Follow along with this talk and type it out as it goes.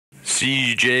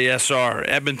CJSR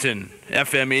Edmonton,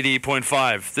 FM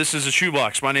 88.5. This is a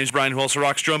Shoebox. My name is Brian, who also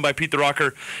rocks, joined by Pete the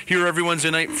Rocker, here every Wednesday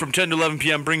night from 10 to 11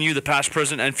 p.m., bringing you the past,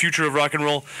 present, and future of rock and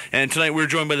roll. And tonight we're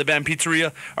joined by the band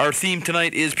Pizzarrhea. Our theme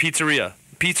tonight is Pizzarrhea.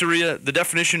 Pizzarrhea, the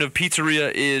definition of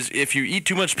pizzeria is if you eat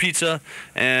too much pizza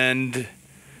and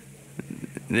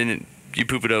then you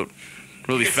poop it out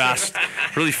really fast,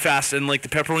 and like the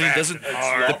pepperoni doesn't.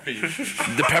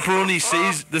 The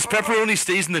pepperoni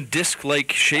stays in the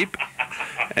disc-like shape,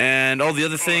 and all the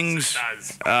other things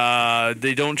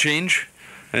they don't change,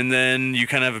 and then you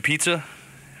kind of have a pizza,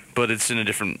 but it's in a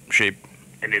different shape.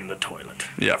 And in the toilet.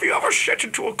 Yeah. Have you ever shit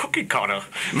into a cookie cutter?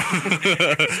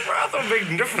 It's rather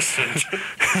magnificent.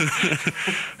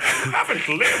 You haven't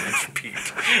lived,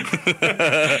 Pete.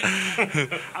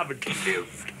 Haven't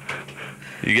lived.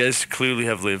 You guys clearly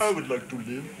have lived. I would like to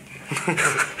live.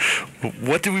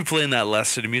 What did we play in that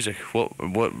last set of music? What?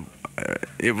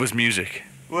 It was music.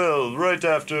 Well, right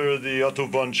after the Otto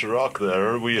von Schirach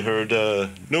there, we heard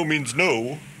No Means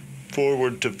No,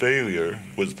 Forward to Failure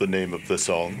was the name of the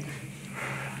song.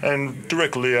 And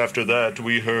directly after that,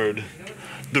 we heard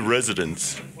The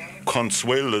Residents,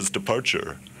 Consuela's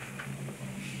Departure.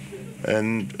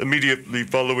 And immediately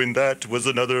following that was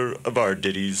another of our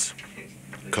ditties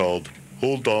called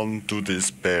Hold On to This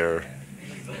Bear,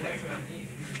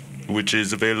 which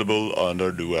is available on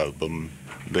our new album,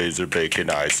 Laser Bacon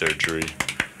Eye Surgery.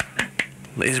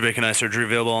 Laser Bacon Eye Surgery,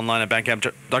 available online at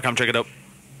bandcamp.com. Check it out.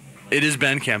 It is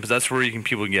Bandcamp, that's where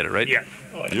people can get it, right? Yeah.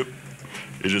 Oh, yeah. Yep.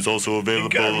 It is also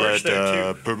available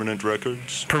at Permanent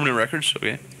Records. Permanent Records,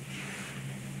 okay.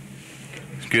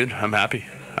 It's good. I'm happy.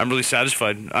 I'm really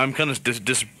satisfied. I'm kind of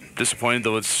disappointed,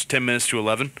 though. It's 10 minutes to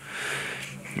 11.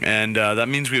 And that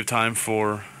means we have time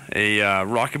for a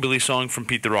rockabilly song from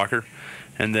Pete the Rocker,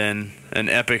 and then an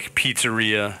epic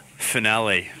Pizzarrhea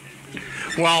finale.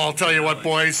 Well, I'll tell you what,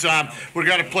 boys. We're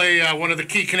going to play one of the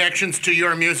key connections to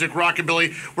your music,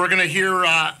 rockabilly. We're going to hear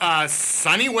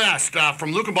Sonny West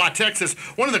from Luckenbach, Texas,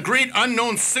 one of the great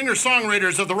unknown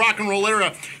singer-songwriters of the rock and roll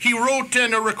era. He wrote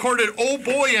and recorded Oh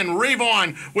Boy and Rave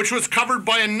On, which was covered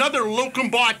by another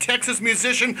Luckenbach, Texas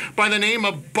musician by the name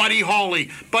of Buddy Holly.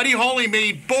 Buddy Holly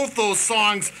made both those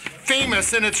songs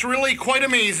famous, and it's really quite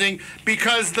amazing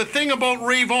because the thing about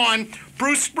Rave On,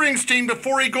 Bruce Springsteen,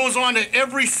 before he goes on to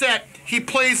every set, he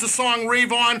plays the song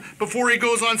Rave On before he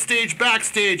goes on stage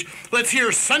backstage. Let's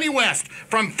hear Sonny West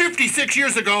from 56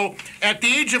 years ago. At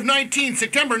the age of 19,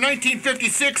 September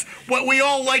 1956, what we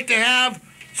all like to have,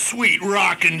 sweet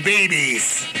rockin'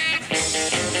 babies.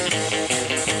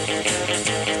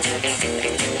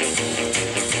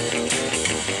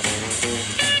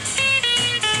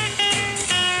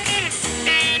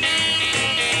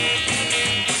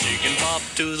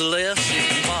 To the left, she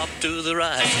can pop to the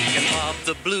right, she can pop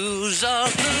the blues all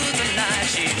through the night.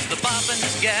 She's the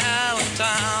boppin'est gal in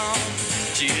town.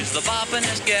 She's the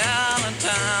boppin'est gal in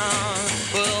town.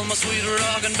 Well, my sweet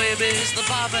rockin' baby's the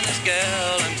boppin'est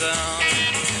gal in town.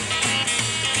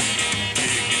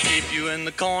 Keep you in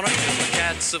the corner till the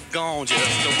cats have gone,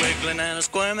 just a wiggling and a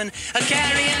squirming, a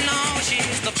carrying on.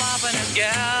 She's the boppin'est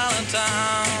gal in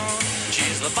town.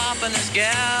 She's the boppin'est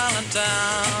gal in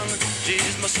town.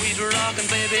 She's my sweet rockin'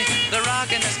 baby, the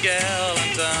rockin'est gal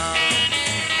in town.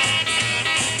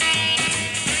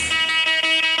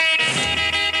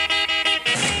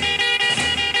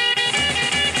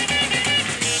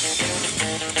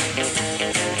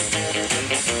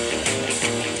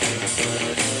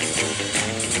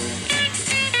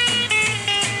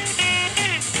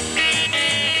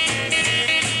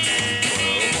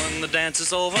 Dance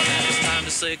is over and it's time to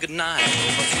say goodnight.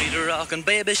 Oh, my sweet rockin'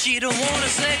 baby, she don't wanna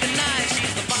say goodnight.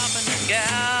 She's the boppin'est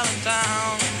gal in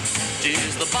town.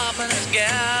 She's the boppin'est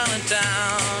gal in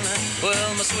town.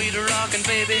 Well, my sweet rockin'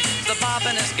 baby, the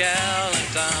boppin'est gal in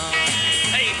town.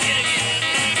 Hey, get it, get it.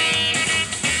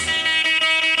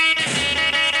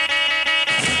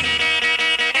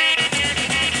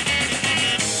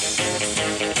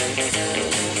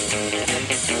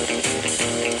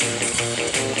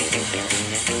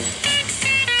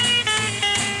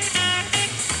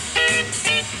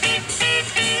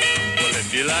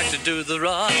 You like to do the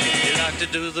rock, you like to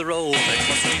do the roll, make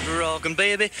my sweet rockin'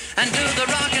 baby and do the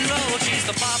rock and roll. She's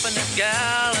the poppin'est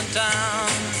gal in town.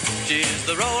 She's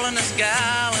the rolling'est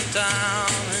gal in town.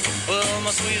 Well,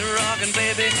 my sweet rockin'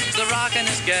 baby, the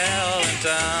rockin'est gal in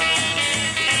town.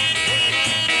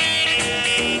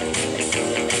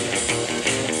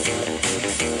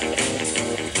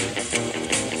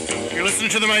 You're listening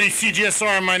to the mighty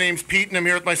CJSR. My name's Pete, and I'm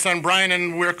here with my son Brian,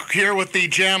 and we're here with the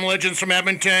jam legends from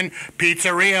Edmonton,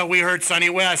 Pizzarrhea. We heard Sunny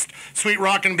West, Sweet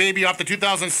Rockin' Baby off the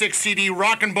 2006 CD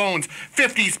Rockin' Bones,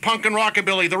 50s punk and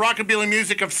rockabilly. The rockabilly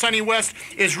music of Sunny West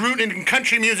is rooted in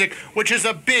country music, which is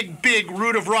a big, big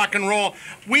root of rock and roll.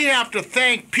 We have to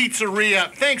thank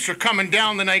Pizzarrhea. Thanks for coming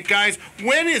down tonight, guys.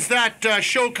 When is that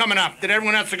show coming up that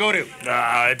everyone has to go to?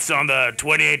 It's on the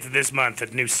 28th of this month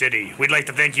at New City. We'd like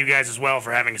to thank you guys as well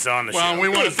for having us on the show. Well, we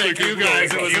want to thank you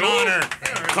guys. It was an honor.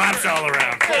 Claps all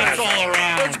around. Claps all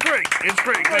around. It's great. It's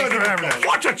great. Thanks for having us.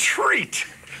 What a treat!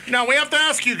 Now, we have to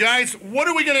ask you guys, what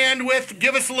are we going to end with?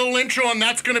 Give us a little intro, and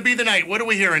that's going to be the night. What are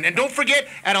we hearing? And don't forget,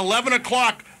 at 11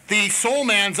 o'clock, the Soul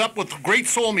Man's up with great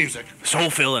soul music.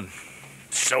 Soul filling.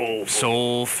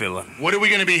 Soul filling. What are we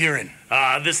going to be hearing?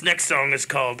 This next song is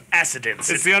called Accidents.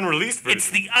 It's the unreleased version. It's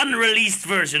the unreleased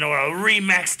version, or a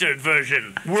remastered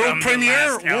version. World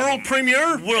premiere? World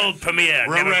premiere? World premiere.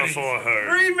 We're Never ready. before heard.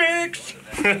 Remix!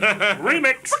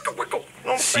 Remix.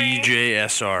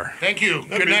 CJSR. Thank you.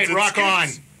 Good means night. it's Rock on.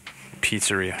 Skips.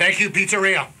 Pizzeria. Thank you,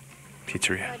 Pizzarrhea.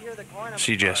 Pizzeria.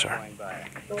 CJSR.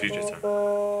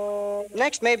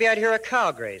 Next, maybe I'd hear a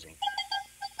cow grazing.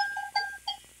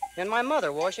 And my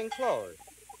mother washing clothes.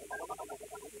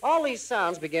 All these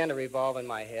sounds began to revolve in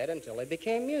my head until they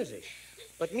became music.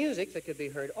 But music that could be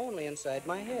heard only inside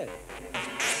my head.